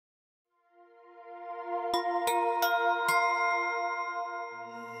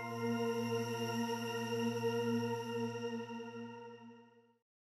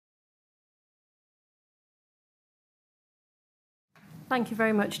Thank you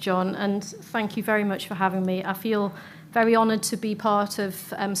very much, John, and thank you very much for having me. I feel very honoured to be part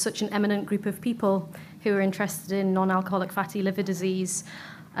of such an eminent group of people who are interested in non-alcoholic fatty liver disease.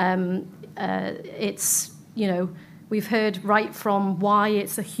 It's, you know, we've heard right from why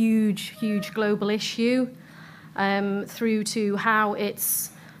it's a huge, huge global issue, through to how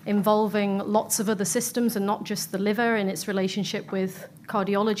it's involving lots of other systems and not just the liver in its relationship with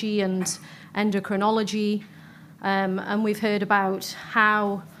cardiology and endocrinology. And we've heard about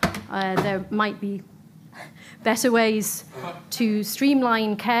how there might be better ways to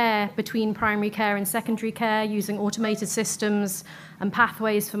streamline care between primary care and secondary care using automated systems and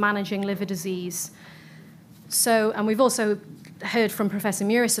pathways for managing liver disease. So, and we've also heard from Professor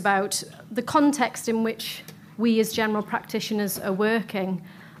Muris about the context in which we as general practitioners are working,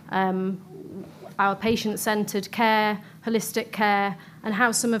 our patient-centered care, holistic care, and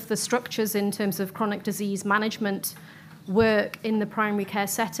how some of the structures in terms of chronic disease management work in the primary care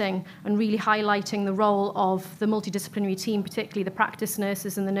setting, and really highlighting the role of the multidisciplinary team, particularly the practice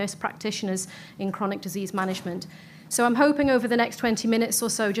nurses and the nurse practitioners in chronic disease management. So I'm hoping over the next 20 minutes or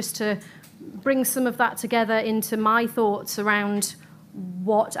so just to bring some of that together into my thoughts around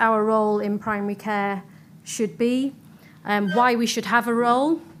what our role in primary care should be, why we should have a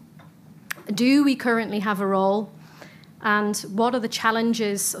role, do we currently have a role, and what are the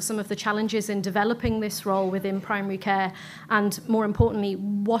challenges, or some of the challenges in developing this role within primary care, and more importantly,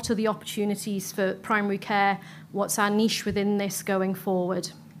 what are the opportunities for primary care, what's our niche within this going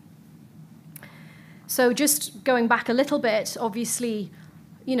forward. So just going back a little bit, obviously,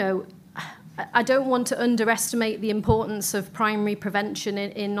 you know, I don't want to underestimate the importance of primary prevention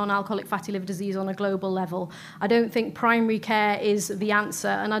in non-alcoholic fatty liver disease on a global level. I don't think primary care is the answer,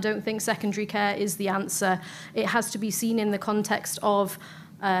 and I don't think secondary care is the answer. It has to be seen in the context of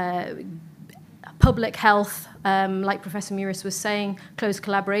public health, like Professor Muris was saying, close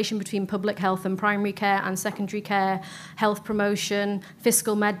collaboration between public health and primary care and secondary care, health promotion,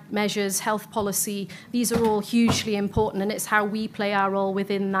 fiscal measures, health policy. These are all hugely important, and it's how we play our role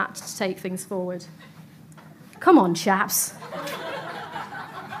within that to take things forward. Come on, chaps.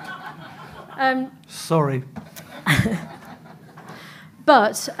 Sorry.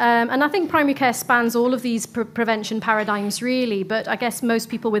 But, and I think primary care spans all of these prevention paradigms really, but I guess most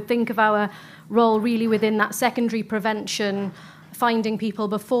people would think of our role really within that secondary prevention, finding people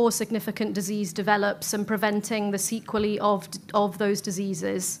before significant disease develops and preventing the sequelae of those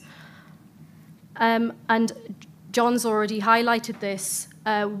diseases. And John's already highlighted this.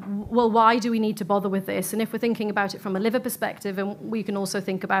 Well, why do we need to bother with this? And if we're thinking about it from a liver perspective, and we can also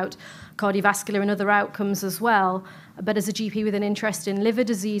think about cardiovascular and other outcomes as well, but as a GP with an interest in liver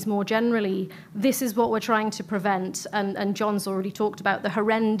disease more generally, this is what we're trying to prevent. And John's already talked about the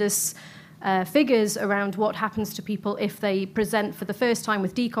horrendous figures around what happens to people if they present for the first time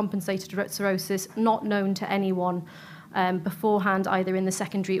with decompensated cirrhosis, not known to anyone beforehand, either in the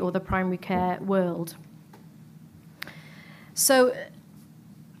secondary or the primary care world. So,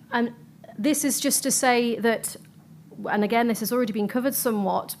 and this is just to say that, and again, this has already been covered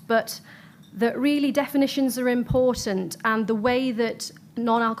somewhat, but that really definitions are important, and the way that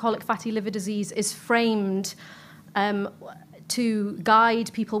non-alcoholic fatty liver disease is framed to guide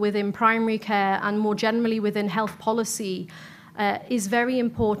people within primary care and more generally within health policy is very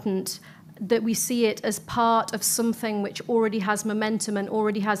important, that we see it as part of something which already has momentum and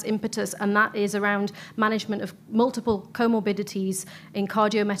already has impetus, and that is around management of multiple comorbidities in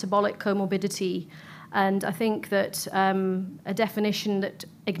cardiometabolic comorbidity. And I think that a definition that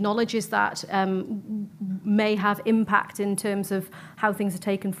acknowledges that may have impact in terms of how things are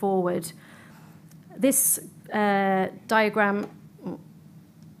taken forward. This diagram,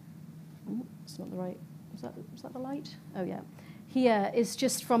 it's not the right, is that the light? Oh yeah. Here is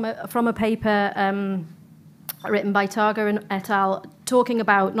just from a paper written by Targa et al. Talking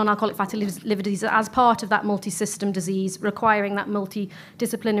about non-alcoholic fatty liver disease as part of that multi-system disease, requiring that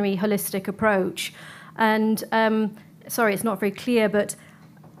multidisciplinary holistic approach. And sorry, it's not very clear, but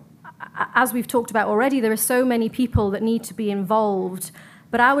as we've talked about already, there are so many people that need to be involved.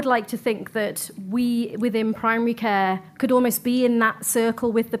 But I would like to think that we, within primary care, could almost be in that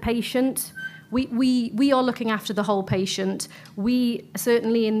circle with the patient. We are looking after the whole patient. We,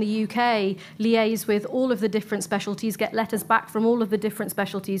 certainly in the UK, liaise with all of the different specialties, get letters back from all of the different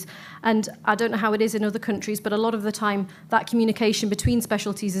specialties. And I don't know how it is in other countries, but a lot of the time that communication between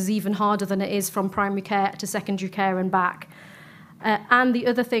specialties is even harder than it is from primary care to secondary care and back. And the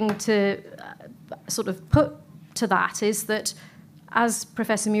other thing to sort of put to that is that, as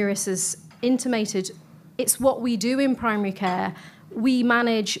Professor Muris has intimated, it's what we do in primary care. we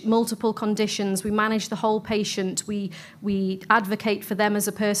manage multiple conditions, we manage the whole patient, we advocate for them as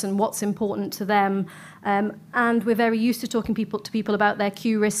a person, what's important to them, and we're very used to talking to people about their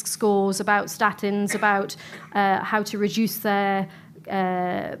Q risk scores, about statins, about how to reduce their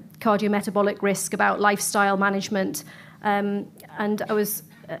cardiometabolic risk, about lifestyle management. And I was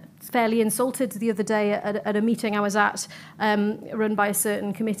fairly insulted the other day at a meeting I was at, run by a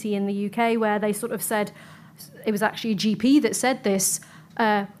certain committee in the UK, where they sort of said, it was actually a GP that said this,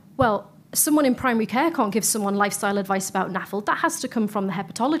 well, someone in primary care can't give someone lifestyle advice about NAFLD. That has to come from the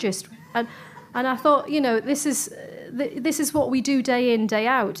hepatologist. And I thought, you know, this is what we do day in, day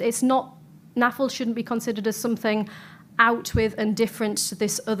out. It's not, NAFLD shouldn't be considered as something out with and different to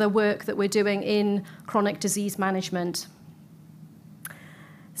this other work that we're doing in chronic disease management.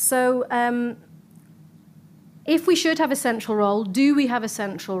 So if we should have a central role, do we have a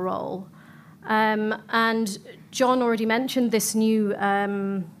central role? And John already mentioned this new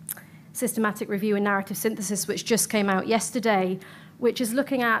systematic review and narrative synthesis, which just came out yesterday, which is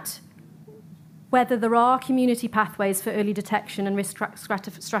looking at whether there are community pathways for early detection and risk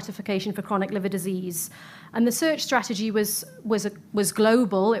stratification for chronic liver disease. And the search strategy was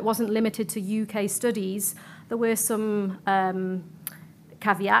global. It wasn't limited to UK studies. There were some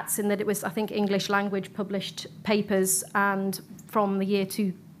caveats in that it was, I think, English language published papers and from the year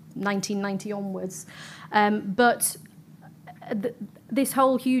 1990 onwards. But this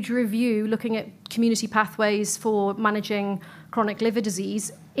whole huge review looking at community pathways for managing chronic liver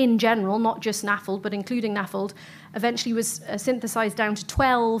disease in general, not just NAFLD, but including NAFLD, eventually was synthesized down to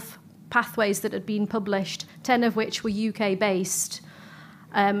 12 pathways that had been published, 10 of which were UK-based.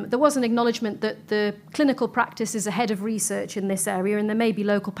 There was an acknowledgement that the clinical practice is ahead of research in this area, and there may be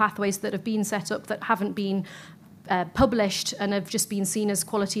local pathways that have been set up that haven't been published and have just been seen as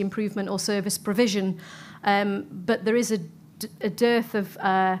quality improvement or service provision. But there is a dearth of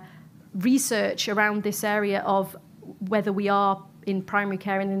research around this area of whether we are in primary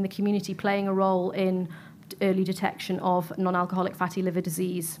care and in the community playing a role in early detection of non-alcoholic fatty liver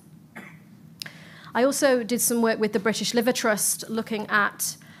disease. I also did some work with the British Liver Trust looking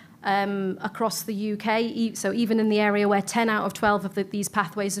at across the UK, so even in the area where 10 out of 12 of these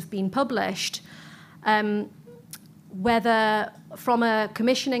pathways have been published, whether from a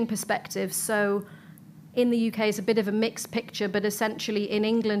commissioning perspective, so in the UK is a bit of a mixed picture, but essentially in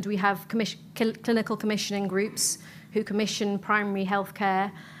England we have clinical commissioning groups who commission primary healthcare,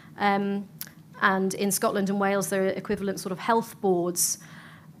 and in Scotland and Wales there are equivalent sort of health boards.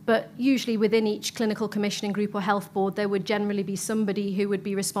 But usually within each clinical commissioning group or health board, there would generally be somebody who would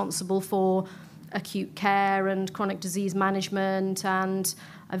be responsible for acute care and chronic disease management and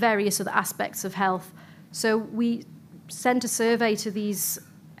various other aspects of health. So we sent a survey to these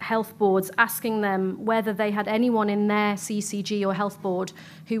health boards asking them whether they had anyone in their CCG or health board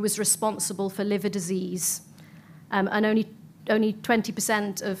who was responsible for liver disease. And only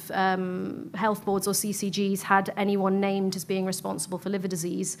 20% of health boards or CCGs had anyone named as being responsible for liver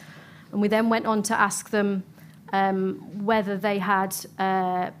disease. And we then went on to ask them whether they had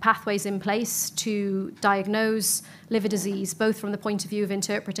pathways in place to diagnose liver disease, both from the point of view of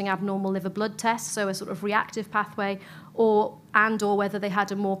interpreting abnormal liver blood tests, so a sort of reactive pathway, or whether they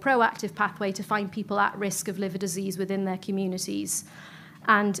had a more proactive pathway to find people at risk of liver disease within their communities.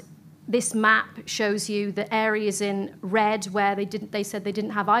 And this map shows you the areas in red where they said they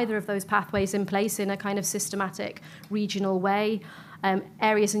didn't have either of those pathways in place in a kind of systematic regional way.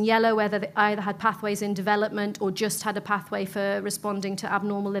 Areas in yellow where they either had pathways in development or just had a pathway for responding to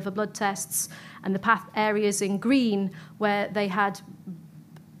abnormal liver blood tests, and the areas in green where they had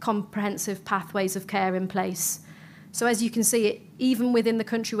comprehensive pathways of care in place. So as you can see, even within the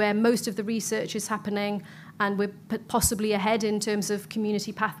country where most of the research is happening, and we're possibly ahead in terms of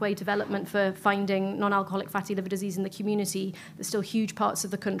community pathway development for finding non-alcoholic fatty liver disease in the community, there's still huge parts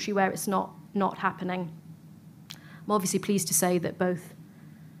of the country where it's not happening. I'm obviously pleased to say that both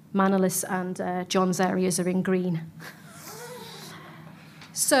Manali's and John's areas are in green.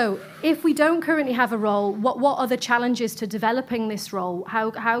 So if we don't currently have a role, what are the challenges to developing this role?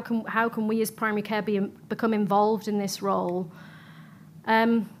 How can we as primary care become involved in this role?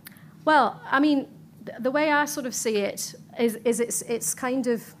 Well, I mean, the way I sort of see it is it's kind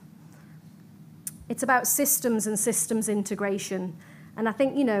of, it's about systems and systems integration. And I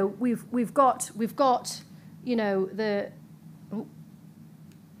think, you know, we've got you know,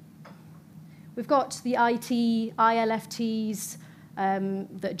 we've got the IT, ILFTs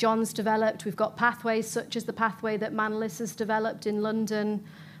that John's developed. We've got pathways such as the pathway that Manali's has developed in London.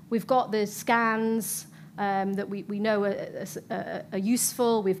 We've got the scans, that we know are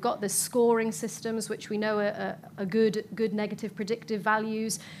useful. We've got the scoring systems, which we know are good negative predictive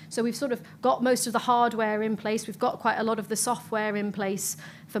values. So we've sort of got most of the hardware in place. We've got quite a lot of the software in place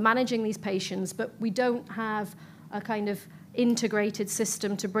for managing these patients, but we don't have a kind of integrated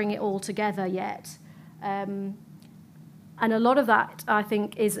system to bring it all together yet. And a lot of that, I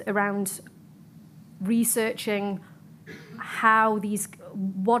think, is around researching how these,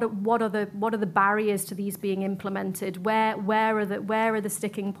 what are the barriers to these being implemented? Where are the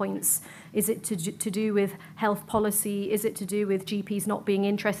sticking points? Is it to do with health policy? Is it to do with GPs not being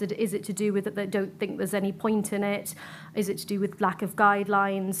interested? Is it to do with that they don't think there's any point in it? Is it to do with lack of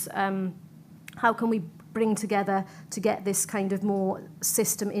guidelines? How can we bring together to get this kind of more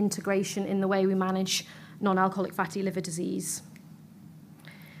system integration in the way we manage non-alcoholic fatty liver disease?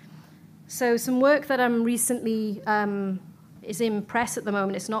 So some work that I'm recently is in press at the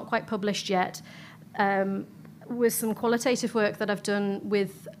moment, it's not quite published yet, was some qualitative work that I've done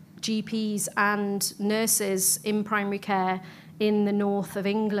with GPs and nurses in primary care in the north of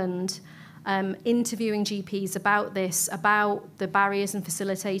England, interviewing GPs about this, about the barriers and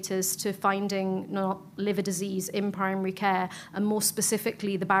facilitators to finding liver disease in primary care, and more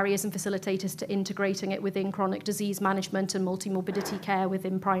specifically the barriers and facilitators to integrating it within chronic disease management and multimorbidity care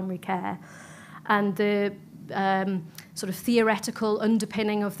within primary care. And the sort of theoretical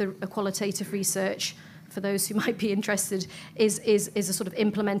underpinning of the qualitative research, for those who might be interested, is a sort of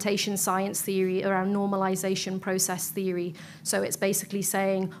implementation science theory around normalization process theory. So it's basically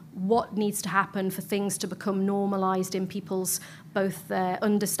saying what needs to happen for things to become normalized in people's both their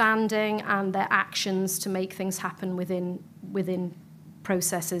understanding and their actions to make things happen within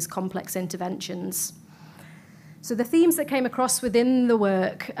processes, complex interventions. So the themes that came across within the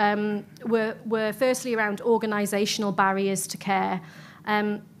work were firstly around organisational barriers to care.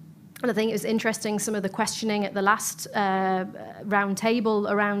 And I think it was interesting, some of the questioning at the last round table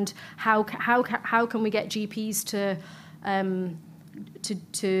around how can we get GPs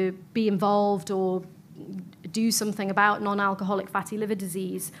to be involved or do something about non-alcoholic fatty liver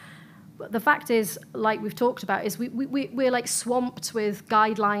disease. But the fact is, like we've talked about, is we're like swamped with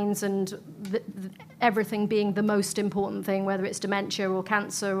guidelines and everything being the most important thing, whether it's dementia or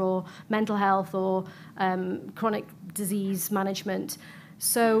cancer or mental health or chronic disease management.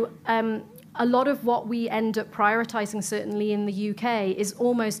 So a lot of what we end up prioritising, certainly in the UK, is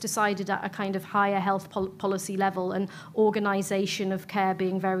almost decided at a kind of higher health policy level, and organisation of care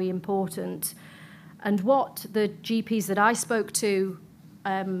being very important. And what the GPs that I spoke to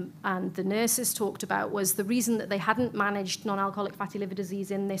and the nurses talked about was the reason that they hadn't managed non-alcoholic fatty liver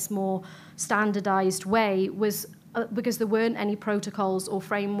disease in this more standardised way was because there weren't any protocols or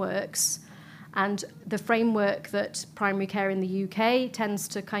frameworks. And the framework that primary care in the UK tends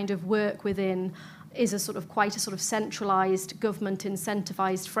to kind of work within is quite a centralised, government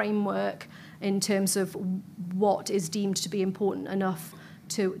incentivised framework in terms of what is deemed to be important enough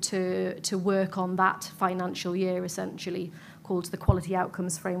to work on that financial year, essentially, called the Quality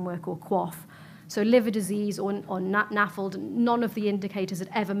Outcomes Framework, or QOF. So liver disease or NAFLD, none of the indicators had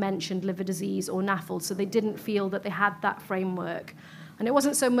ever mentioned liver disease or NAFLD, so they didn't feel that they had that framework. And it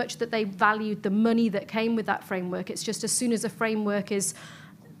wasn't so much that they valued the money that came with that framework, it's just as soon as a framework is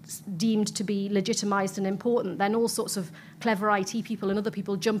deemed to be legitimised and important, then all sorts of clever IT people and other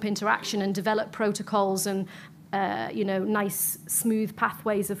people jump into action and develop protocols and nice, smooth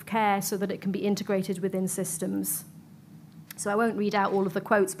pathways of care so that it can be integrated within systems. So I won't read out all of the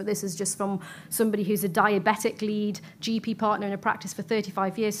quotes, but this is just from somebody who's a diabetic lead, GP partner in a practice for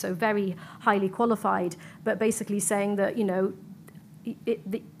 35 years, so very highly qualified, but basically saying that,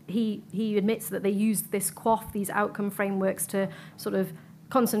 he admits that they used this QOF, these outcome frameworks, to sort of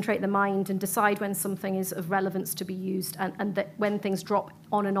concentrate the mind and decide when something is of relevance to be used, and that when things drop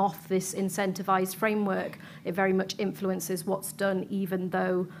on and off this incentivized framework, it very much influences what's done, even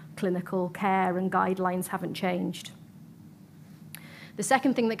though clinical care and guidelines haven't changed. The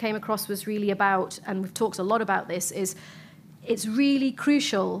second thing that came across was really about, and we've talked a lot about this, is it's really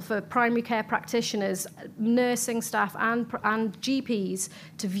crucial for primary care practitioners, nursing staff and GPs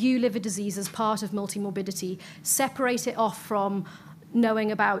to view liver disease as part of multimorbidity, separate it off from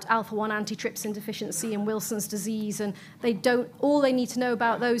knowing about alpha-1 antitrypsin deficiency and Wilson's disease, and all they need to know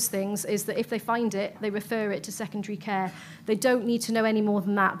about those things is that if they find it, they refer it to secondary care. They don't need to know any more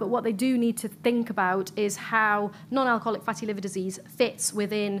than that, but what they do need to think about is how non-alcoholic fatty liver disease fits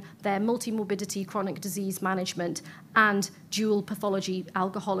within their multimorbidity chronic disease management and dual pathology,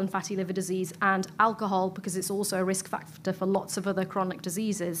 alcohol and fatty liver disease, and alcohol because it's also a risk factor for lots of other chronic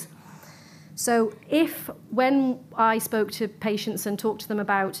diseases. So when I spoke to patients and talked to them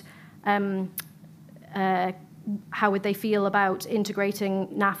about how would they feel about integrating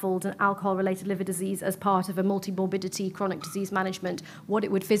NAFLD and alcohol-related liver disease as part of a multimorbidity chronic disease management, what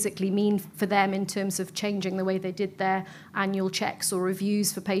it would physically mean for them in terms of changing the way they did their annual checks or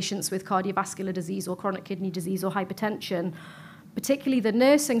reviews for patients with cardiovascular disease or chronic kidney disease or hypertension. Particularly the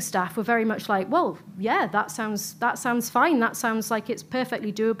nursing staff were very much like, well, yeah, that sounds fine. That sounds like it's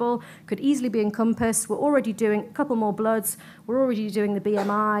perfectly doable, could easily be encompassed. We're already doing a couple more bloods. We're already doing the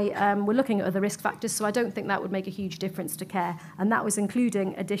BMI. We're looking at other risk factors, so I don't think that would make a huge difference to care. And that was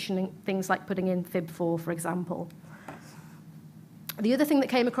including additional things like putting in FIB4, for example. The other thing that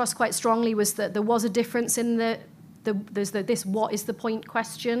came across quite strongly was that there was a difference in this what is the point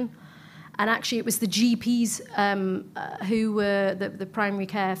question. And actually, it was the GPs who were the primary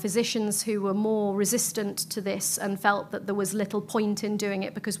care physicians who were more resistant to this and felt that there was little point in doing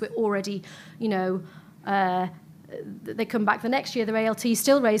it because we're already, they come back the next year, their ALT is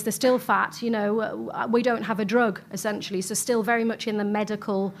still raised, they're still fat, we don't have a drug, essentially. So still very much in the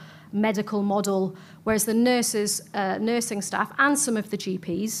medical model, whereas the nurses, nursing staff, and some of the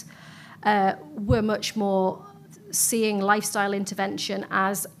GPs were much more seeing lifestyle intervention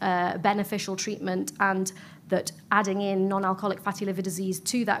as beneficial treatment, and that adding in non-alcoholic fatty liver disease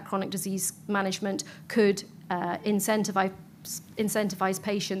to that chronic disease management could incentivize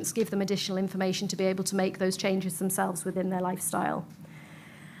patients, give them additional information to be able to make those changes themselves within their lifestyle.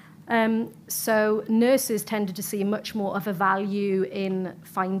 So nurses tended to see much more of a value in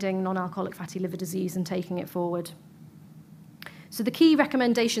finding non-alcoholic fatty liver disease and taking it forward. So the key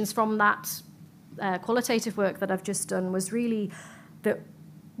recommendations from that qualitative work that I've just done was really that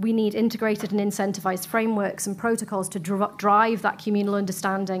we need integrated and incentivized frameworks and protocols to drive that communal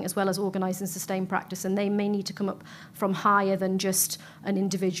understanding as well as organize and sustain practice, and they may need to come up from higher than just an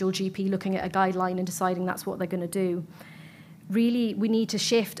individual GP looking at a guideline and deciding that's what they're going to do. Really, we need to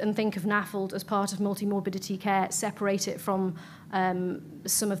shift and think of NAFLD as part of multimorbidity care, separate it from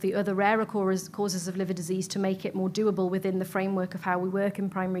some of the other rarer causes of liver disease to make it more doable within the framework of how we work in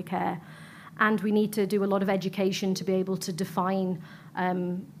primary care. And we need to do a lot of education to be able to define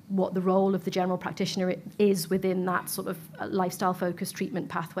what the role of the general practitioner is within that sort of lifestyle-focused treatment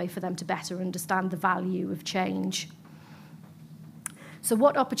pathway for them to better understand the value of change. So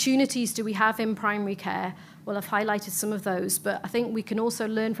what opportunities do we have in primary care? Well, I've highlighted some of those, but I think we can also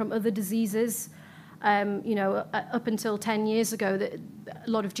learn from other diseases. Up until 10 years ago, a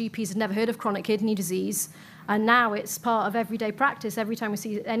lot of GPs had never heard of chronic kidney disease, and now it's part of everyday practice. Every time we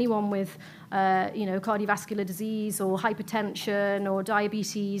see anyone with, cardiovascular disease or hypertension or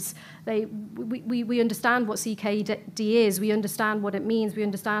diabetes, we understand what CKD is. We understand what it means. We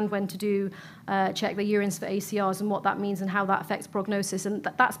understand when to do check the urines for ACRs and what that means and how that affects prognosis. And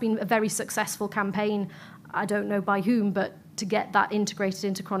that's been a very successful campaign. I don't know by whom, but to get that integrated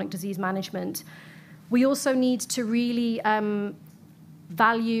into chronic disease management. We also need to really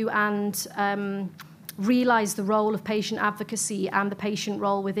value and realize the role of patient advocacy and the patient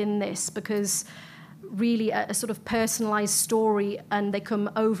role within this, because really a sort of personalized story, and they come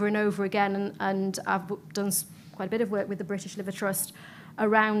over and over again, and I've done quite a bit of work with the British Liver Trust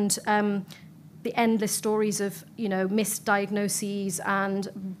around the endless stories of, missed diagnoses and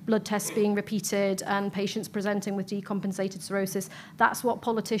blood tests being repeated and patients presenting with decompensated cirrhosis. That's what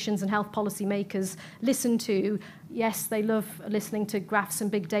politicians and health policy makers listen to. Yes, they love listening to graphs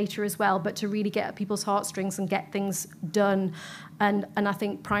and big data as well, but to really get at people's heartstrings and get things done. And I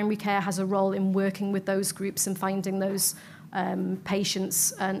think primary care has a role in working with those groups and finding those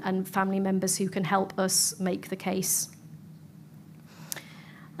patients and family members who can help us make the case.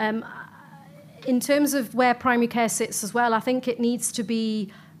 In terms of where primary care sits as well, I think it needs to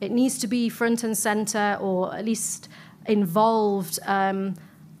be front and center, or at least involved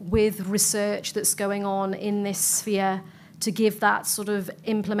with research that's going on in this sphere, to give that sort of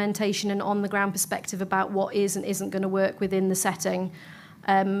implementation and on-the-ground perspective about what is and isn't going to work within the setting.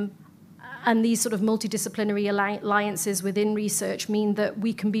 And these sort of multidisciplinary alliances within research mean that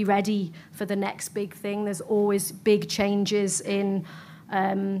we can be ready for the next big thing. There's always big changes in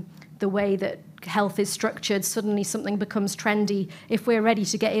the way that health is structured. Suddenly something becomes trendy. If we're ready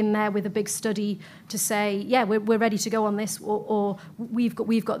to get in there with a big study to say, yeah, we're ready to go on this, or we've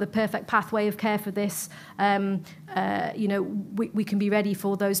got the perfect pathway of care for this, we can be ready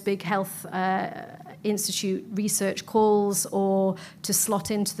for those big health institute research calls, or to slot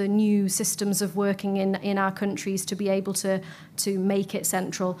into the new systems of working in our countries to be able to make it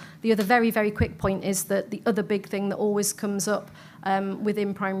central. The other very, very quick point is that the other big thing that always comes up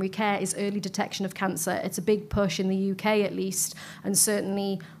within primary care is early detection of cancer. It's a big push in the UK, at least, and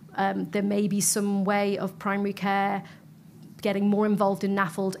certainly there may be some way of primary care getting more involved in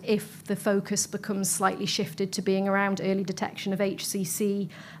NAFLD if the focus becomes slightly shifted to being around early detection of HCC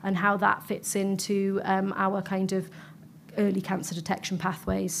and how that fits into our kind of early cancer detection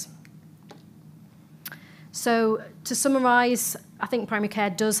pathways. So to summarise, I think primary care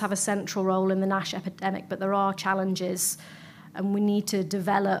does have a central role in the NASH epidemic, but there are challenges, and we need to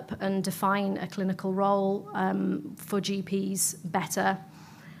develop and define a clinical role for GPs better.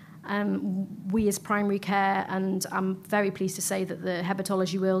 We as primary care, and I'm very pleased to say that the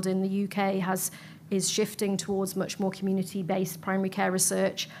hepatology world in the UK is shifting towards much more community-based primary care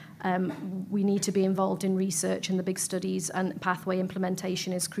research. We need to be involved in research and the big studies, and pathway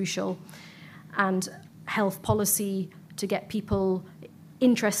implementation is crucial. And health policy to get people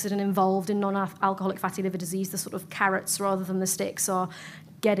interested and involved in non-alcoholic fatty liver disease, the sort of carrots rather than the sticks, are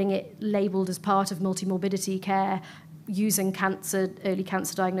getting it labelled as part of multimorbidity care, using early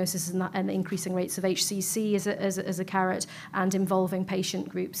cancer diagnosis and increasing rates of HCC as a carrot, and involving patient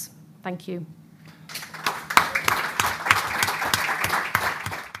groups. Thank you.